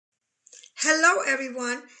Hello,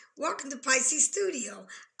 everyone. Welcome to Pisces Studio.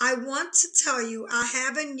 I want to tell you I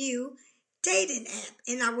have a new dating app,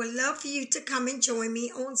 and I would love for you to come and join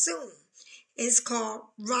me on Zoom. It's called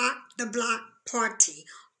Rock the Block Party.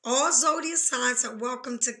 All zodiac signs are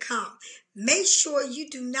welcome to come. Make sure you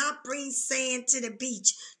do not bring sand to the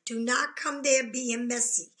beach. Do not come there being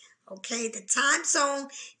messy. Okay, the time zone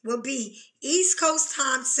will be East Coast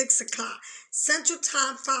time 6 o'clock, Central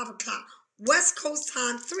time 5 o'clock, West Coast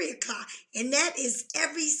time 3 o'clock, and that is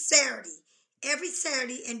every Saturday. Every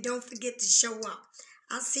Saturday, and don't forget to show up.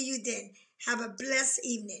 I'll see you then. Have a blessed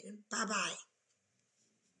evening. Bye-bye.